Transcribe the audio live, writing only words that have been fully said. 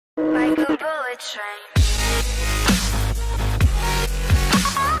train.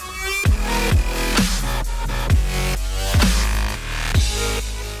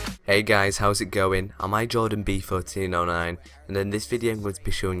 Hey guys, how's it going? I'm Jordan B1409, and in this video I'm going to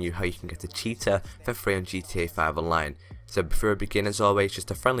be showing you how you can get a Cheetah for free on GTA 5 Online. So before I begin, as always,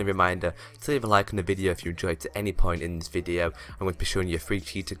 just a friendly reminder to leave a like on the video if you enjoyed at any point in this video. I'm going to be showing you a free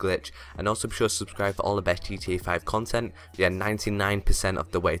Cheetah glitch, and also be sure to subscribe for all the best GTA 5 content. We are 99%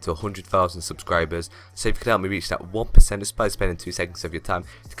 of the way to 100,000 subscribers, so if you could help me reach that 1% just by spending 2 seconds of your time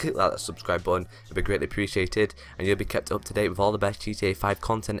to click that subscribe button, it'd be greatly appreciated, and you'll be kept up to date with all the best GTA 5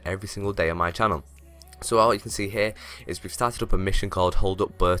 content every single day on my channel. So all you can see here is we've started up a mission called Hold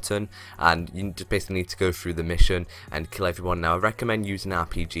Up Burton, and you just basically need to go through the mission and kill everyone. Now I recommend using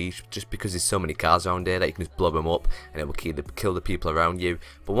RPG just because there's so many cars around here that you can just blow them up and it will kill the people around you.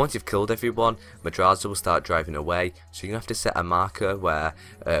 But once you've killed everyone, MAZDA will start driving away, so you're going to have to set a marker where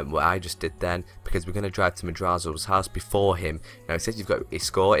what I just did then, because we're going to drive to MAZDA's house before him. Now it says you've got to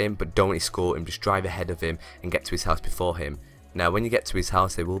escort him, but don't escort him, just drive ahead of him and get to his house before him. Now when you get to his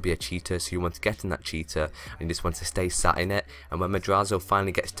house there will be a Cheetah, so you want to get in that Cheetah and you just want to stay sat in it, and when MAZDA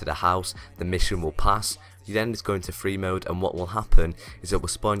finally gets to the house the mission will pass. You then just go into free mode, and what will happen is it will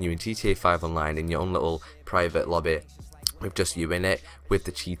spawn you in GTA 5 Online in your own little private lobby with just you in it with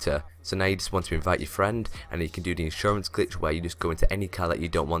the Cheetah. So now you just want to invite your friend, and you can do the insurance glitch where you just go into any car that you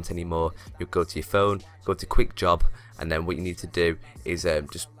don't want anymore. You'll go to your phone, go to quick job, and then what you need to do is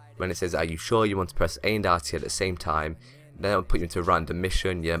just when it says are you sure, you want to press A and RT at the same time. Then it'll put you into a random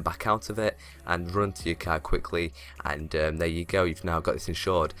mission, you then back out of it and run to your car quickly, and there you go, you've now got this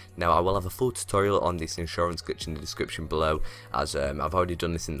insured. Now I will have a full tutorial on this insurance glitch in the description below, as I've already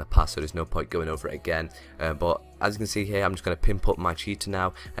done this in the past, so there's no point going over it again. But as you can see here, I'm just going to pimp up my Cheetah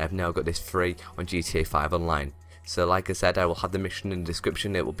now. I have now got this free on GTA 5 Online. So like I said, I will have the mission in the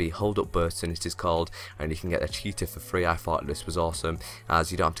description. It will be Hold Up Burton, it is called, and you can get a Cheetah for free. I thought this was awesome,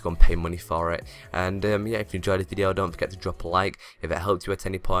 as you don't have to go and pay money for it. And yeah, if you enjoyed the video, don't forget to drop a like. If it helped you at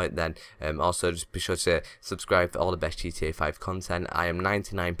any point, then also just be sure to subscribe for all the best GTA 5 content. I am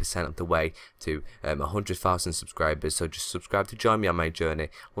 99% of the way to 100,000 subscribers, so just subscribe to join me on my journey.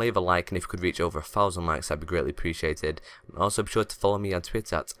 Leave a like, and if you could reach over 1,000 likes, that'd be greatly appreciated. And also be sure to follow me on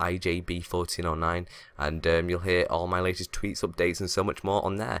Twitter at IJB1409, and you'll hear all my latest tweets, updates, and so much more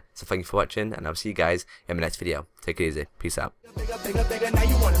on there. So thank you for watching, and I'll see you guys in my next video. Take it easy. Peace out. Now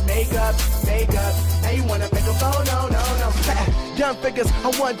you wanna make up, now you wanna make them go, no. Young figures,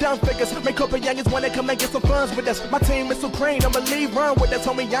 I want dumb figures. Make up a youngins wanna come and get some funds with us. My team is supreme, I'ma leave run with us.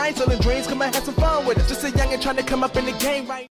 Homie, I ain't selling dreams, come and have some fun with us. Just a youngin' trying to come up in the game right